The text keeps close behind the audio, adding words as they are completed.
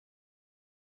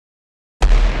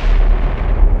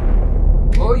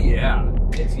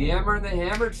It's Yammer and the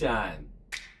Hammer time.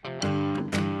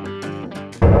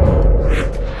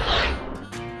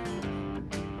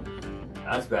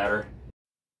 That's better.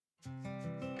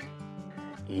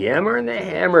 Yammer and the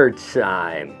Hammer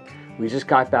time. We just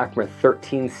got back from a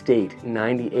 13-state,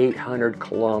 9,800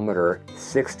 kilometer,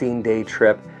 16-day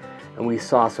trip, and we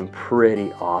saw some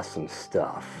pretty awesome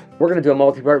stuff. We're gonna do a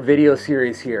multi-part video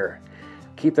series here.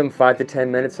 Keep them 5 to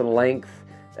 10 minutes in length,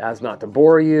 as not to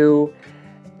bore you,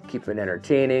 keep it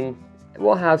entertaining.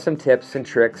 We'll have some tips and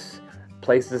tricks,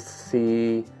 places to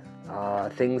see,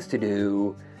 things to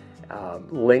do,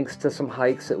 links to some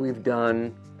hikes that we've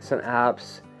done, some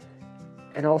apps,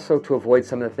 and also to avoid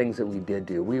some of the things that we did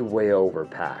do. We way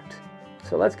overpacked.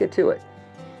 So let's get to it.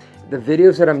 The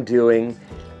videos that I'm doing,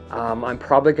 I'm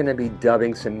probably gonna be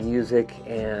dubbing some music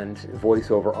and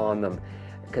voiceover on them,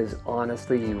 because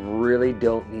honestly, you really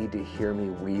don't need to hear me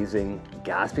wheezing,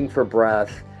 gasping for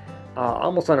breath,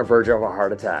 almost on the verge of a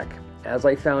heart attack. As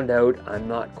I found out, I'm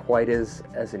not quite as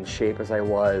in shape as I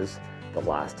was the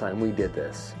last time we did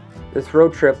this. This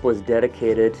road trip was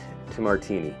dedicated to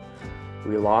Martini.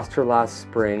 We lost her last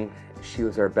spring. She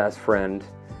was our best friend,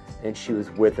 and she was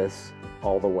with us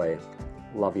all the way.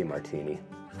 Love you, Martini.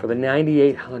 For the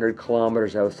 9,800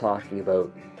 kilometers I was talking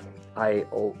about, I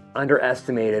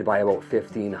underestimated by about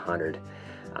 1,500.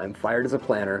 I'm fired as a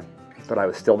planner, but I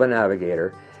was still the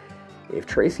navigator. If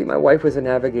Tracy, my wife, was a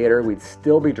navigator, we'd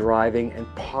still be driving and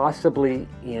possibly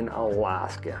in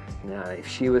Alaska. Now, if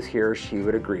she was here, she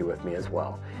would agree with me as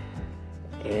well.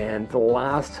 And the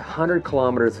last 100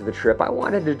 kilometers of the trip, I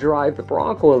wanted to drive the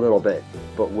Bronco a little bit,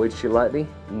 but would she let me?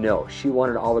 No, she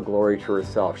wanted all the glory to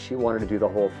herself. She wanted to do the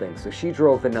whole thing. So she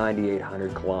drove the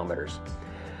 9,800 kilometers.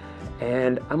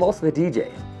 And I'm also the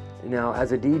DJ. Now,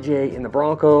 as a DJ in the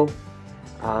Bronco,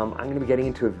 I'm gonna be getting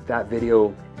into that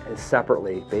video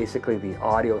separately. Basically, the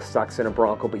audio sucks in a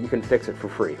Bronco, but you can fix it for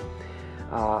free.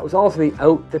 I was also the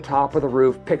out the top of the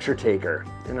roof picture taker,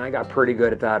 and I got pretty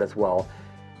good at that as well.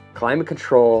 Climate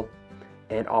control,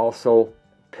 and also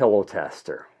pillow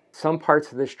tester. Some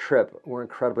parts of this trip were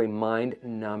incredibly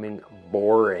mind-numbing,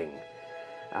 boring,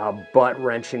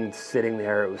 butt-wrenching sitting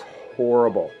there. It was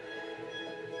horrible.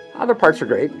 Other parts are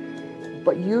great,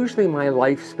 but usually my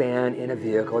lifespan in a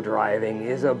vehicle driving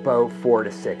is about 4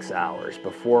 to 6 hours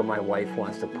before my wife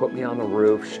wants to put me on the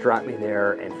roof, strap me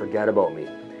there, and forget about me.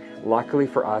 Luckily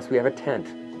for us, we have a tent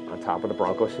on top of the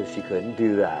Bronco, so she couldn't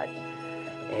do that.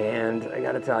 And I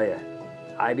gotta tell you,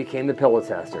 I became the pillow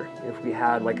tester. If we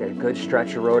had like a good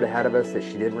stretch of road ahead of us that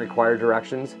she didn't require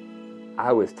directions,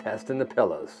 I was testing the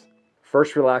pillows.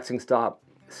 First relaxing stop,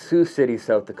 Sioux City,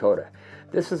 South Dakota.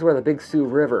 This is where the big Sioux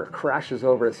River crashes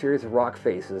over a series of rock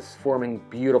faces, forming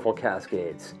beautiful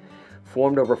cascades.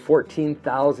 Formed over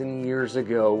 14,000 years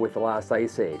ago with the last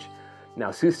ice age.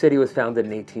 Now, Sioux City was founded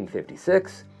in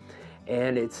 1856,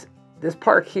 and this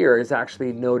park here is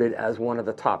actually noted as one of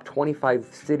the top 25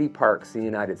 city parks in the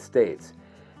United States.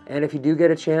 And if you do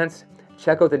get a chance,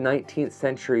 check out the 19th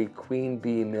century Queen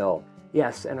Bee Mill.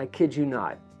 Yes, and I kid you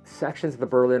not, sections of the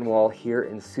Berlin Wall here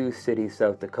in Sioux City,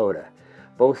 South Dakota.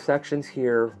 Both sections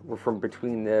here were from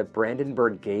between the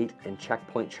Brandenburg Gate and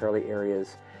Checkpoint Charlie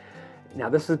areas. Now,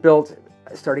 this was built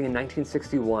starting in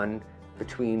 1961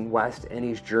 between West and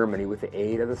East Germany with the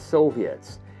aid of the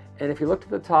Soviets. And if you look to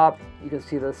the top, you can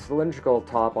see the cylindrical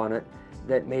top on it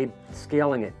that made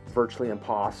scaling it virtually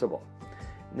impossible.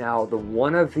 Now,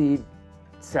 one of the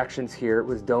sections here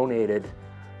was donated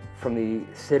from the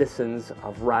citizens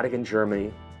of Ratingen,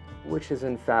 Germany, which is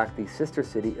in fact the sister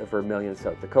city of Vermilion,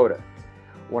 South Dakota.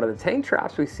 One of the tank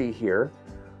traps we see here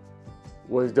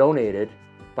was donated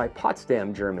by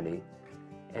Potsdam, Germany,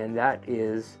 and that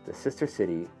is the sister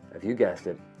city of, you guessed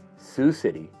it, Sioux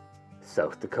City,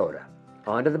 South Dakota.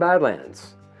 On to the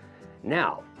Badlands.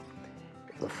 Now,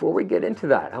 before we get into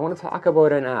that, I want to talk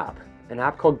about an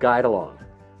app called GuideAlong,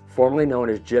 formerly known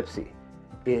as Gypsy.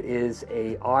 It is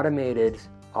an automated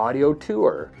audio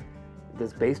tour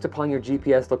that's based upon your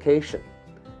GPS location.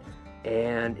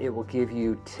 And it will give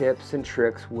you tips and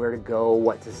tricks, where to go,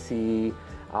 what to see,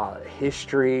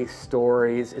 history,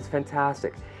 stories. It's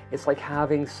fantastic. It's like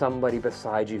having somebody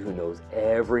beside you who knows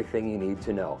everything you need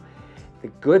to know. The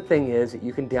good thing is that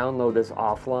you can download this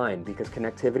offline because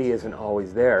connectivity isn't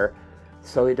always there,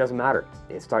 so it doesn't matter.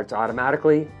 It starts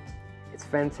automatically. It's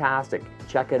fantastic.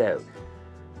 Check it out.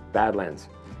 Badlands,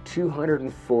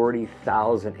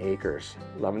 240,000 acres.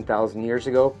 11,000 years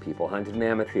ago, people hunted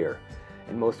mammoth here.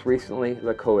 And most recently,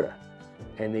 Dakota.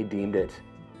 And they deemed it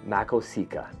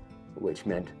Makosika, which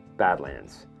meant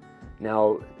Badlands.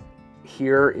 Now,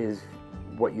 here is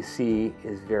what you see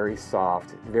is very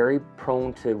soft, very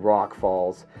prone to rock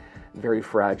falls. very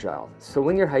fragile. So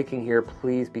when you're hiking here,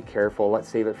 please be careful. Let's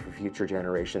save it for future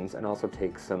generations, and also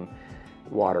take some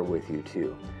water with you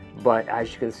too. But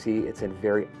as you can see, it's a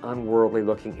very unworldly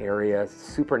looking area,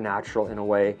 supernatural in a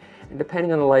way, and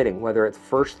depending on the lighting, whether it's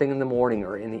first thing in the morning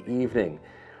or in the evening,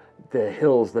 the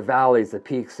hills, the valleys, the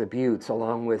peaks, the buttes,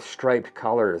 along with striped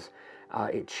colors,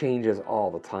 it changes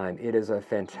all the time. It is a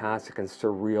fantastic and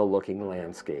surreal looking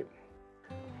landscape.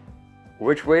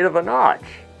 Which way to the notch?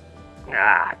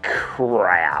 Ah,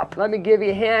 crap. Let me give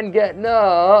you a hand getting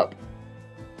up.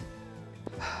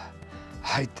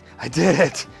 I did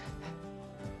it.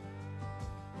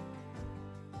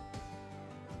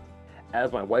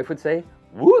 As my wife would say,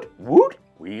 woot, woot,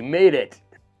 we made it.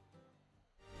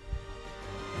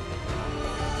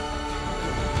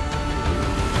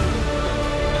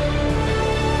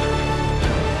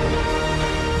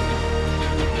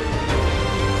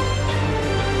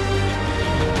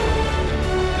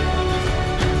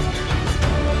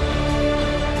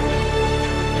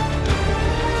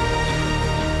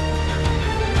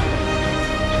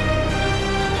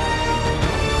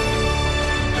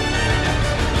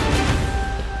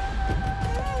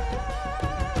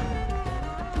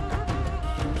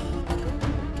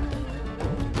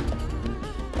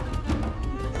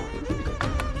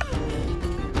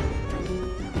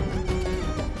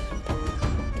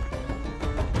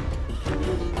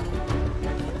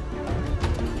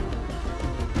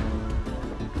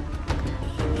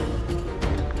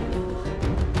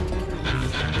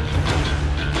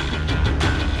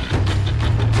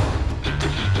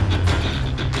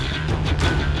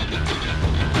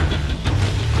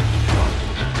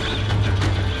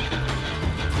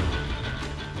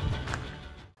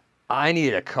 I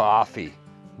need a coffee.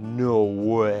 No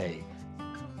way.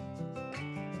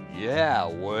 Yeah,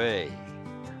 way.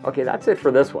 Okay, that's it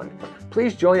for this one.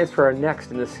 Please join us for our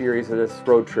next in the series of this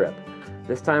road trip.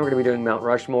 This time we're going to be doing Mount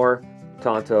Rushmore,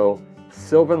 Tonto,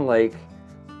 Sylvan Lake,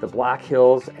 the Black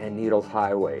Hills, and Needles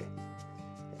Highway.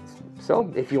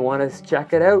 So if you want to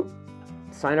check it out,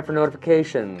 sign up for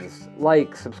notifications,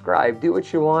 like, subscribe, do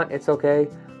what you want, it's okay.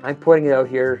 I'm putting it out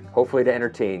here, hopefully to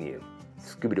entertain you.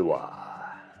 Scooby-Doo-wah.